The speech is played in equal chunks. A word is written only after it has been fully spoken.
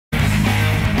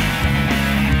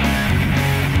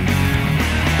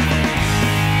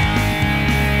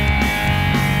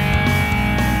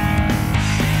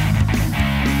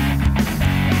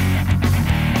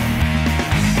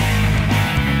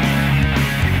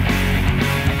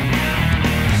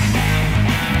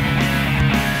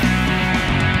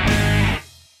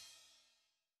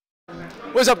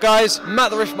What's up guys, Matt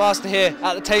the Riff Master here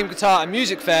at the Thame Guitar and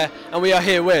Music Fair, and we are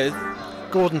here with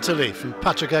Gordon Tilley from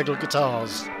Eggle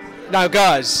Guitars. Now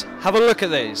guys, have a look at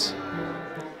these.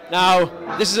 Now,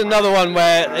 this is another one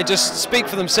where they just speak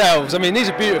for themselves. I mean, these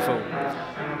are beautiful.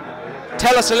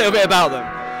 Tell us a little bit about them.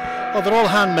 Well, they're all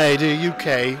handmade in the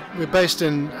UK. We're based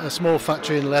in a small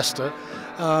factory in Leicester,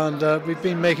 and we've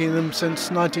been making them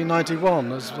since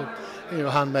 1991 as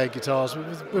handmade guitars.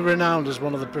 We're renowned as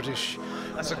one of the British.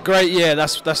 That's a great year.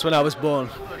 That's when I was born.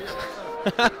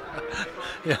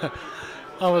 Yeah,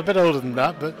 I'm a bit older than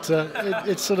that, but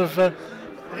it's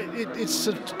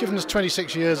given us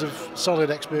 26 years of solid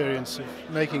experience of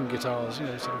making guitars.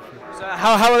 So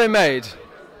how are they made?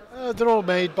 They're all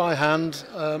made by hand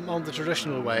on the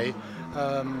traditional way,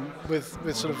 with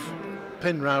sort of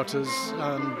pin routers,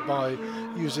 and by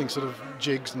using sort of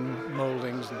jigs and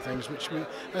mouldings and things, which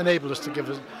enable us to give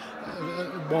us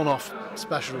one-off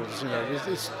specials.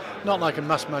 It's not like a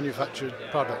mass-manufactured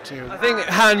product. I think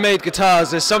handmade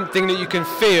guitars, there's something that you can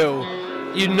feel.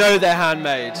 They're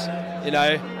handmade.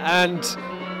 And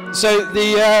so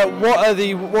what are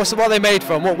they made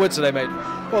from? What woods are they made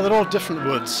from? Well, they're all different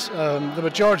woods. The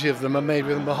majority of them are made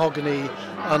with mahogany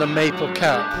and a maple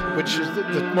cap, which is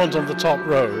the ones on the top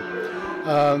row.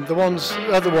 The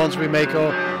other ones we make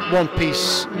are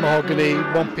one-piece mahogany,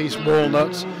 one-piece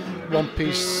walnut,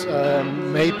 one-piece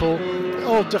maple,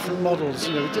 all different models,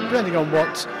 depending on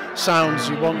what sounds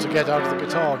you want to get out of the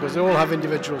guitar, because they all have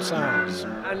individual sounds.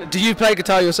 And do you play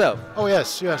guitar yourself? Oh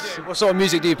yes. What sort of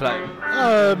music do you play?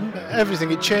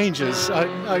 Everything. It changes.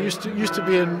 I used to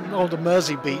be in all the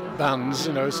Mersey beat bands,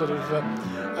 in the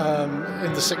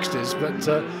 60s, but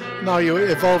now you're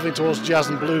evolving towards jazz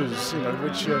and blues,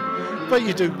 but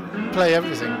you do play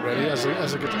everything really as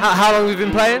a guitar. How long have you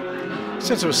been playing?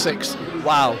 Since I was 6.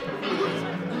 Wow.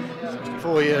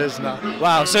 4 years now.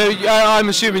 Wow. So I'm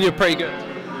assuming you're pretty good.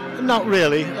 Not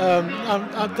really.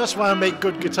 That's why I make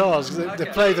good guitars. They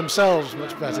play themselves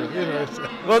much better.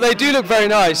 Well, they do look very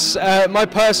nice. My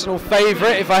personal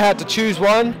favourite, if I had to choose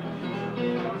one,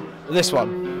 this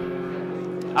one.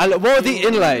 And what are the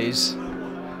inlays?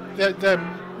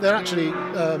 They're actually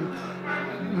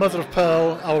mother of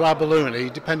pearl or abalone,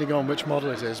 depending on which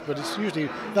model it is. But it's usually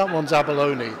that one's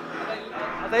abalone.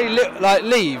 Are they like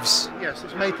leaves? Yes,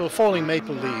 it's falling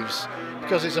maple leaves,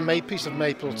 because it's a piece of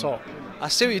maple top. I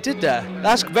see what you did there.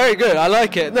 That's very good. I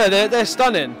like it. No, they're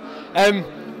stunning.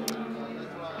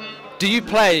 Do you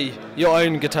play your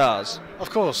own guitars? Of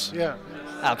course, yeah.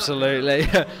 Absolutely.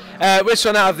 Which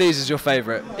one out of these is your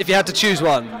favourite? If you had to choose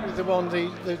one.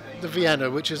 The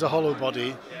Vienna, which is a hollow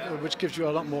body, which gives you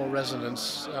a lot more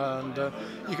resonance, and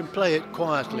you can play it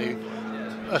quietly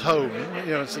at home.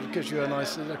 It gives you a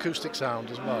nice acoustic sound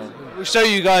as well. We'll show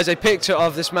you guys a picture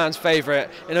of this man's favourite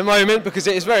in a moment, because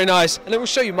it is very nice, and then we'll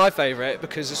show you my favourite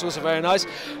because it's also very nice.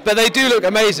 But they do look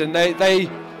amazing. They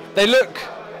look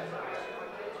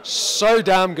so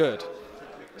damn good.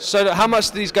 So how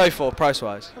much do these go for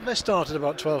price-wise? They start at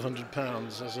about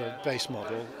 £1,200 as a base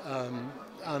model,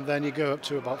 and then you go up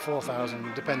to about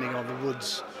 4,000 depending on the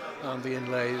woods and the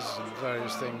inlays and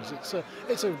various things.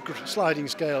 It's a sliding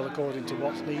scale according to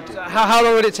what's needed. So how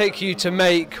long would it take you to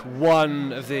make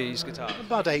one of these guitars?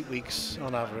 About 8 weeks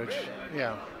on average.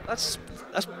 Yeah. That's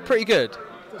pretty good.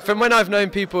 From when I've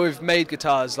known people who've made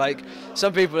guitars, like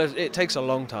some people, it takes a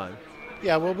long time.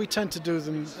 Yeah, well, we tend to do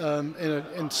them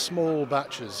in small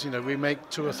batches. We make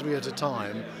 2 or 3 at a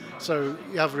time, so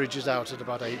the average is out at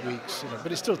about 8 weeks.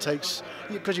 But it still takes,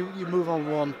 because you move on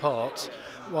one part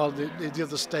while the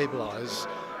others stabilise.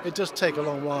 It does take a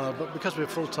long while, but because we're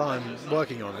full-time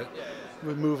working on it,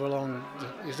 we move along.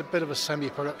 It's a bit of a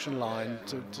semi-production line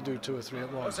to do 2 or 3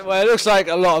 at once. Well, it looks like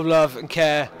a lot of love and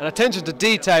care and attention to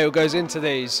detail goes into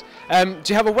these. Do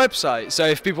you have a website? So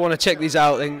if people want to check these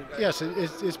out, then yes,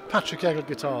 it's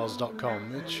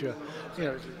patrickeggleguitars.com. Which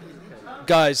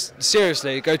guys,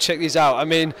 seriously, go check these out. I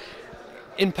mean,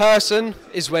 in person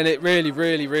is when it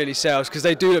really sells, because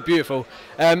they do look beautiful.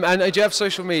 And do you have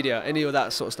social media, any of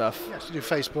that sort of stuff? Yes, we do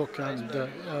Facebook, and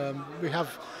we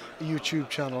have a YouTube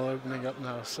channel opening up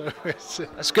now, so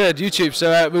that's good. YouTube.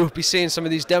 So we'll be seeing some of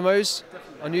these demos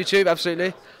on YouTube.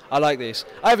 Absolutely, I like these.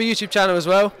 I have a YouTube channel as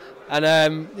well,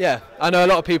 and yeah, I know a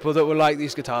lot of people that will like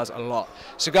these guitars a lot.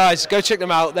 So guys, go check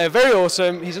them out. They're very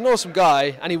awesome. He's an awesome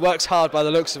guy, and he works hard by the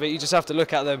looks of it. You just have to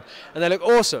look at them, and they look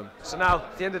awesome. So now,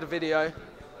 at the end of the video,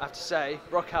 I have to say,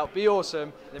 rock out, be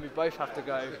awesome, and then we both have to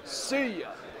go, see ya.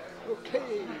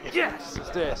 Okay. Yes,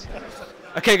 let's do this.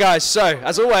 Okay guys, so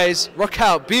as always, rock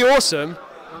out, be awesome,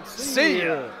 see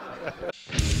ya.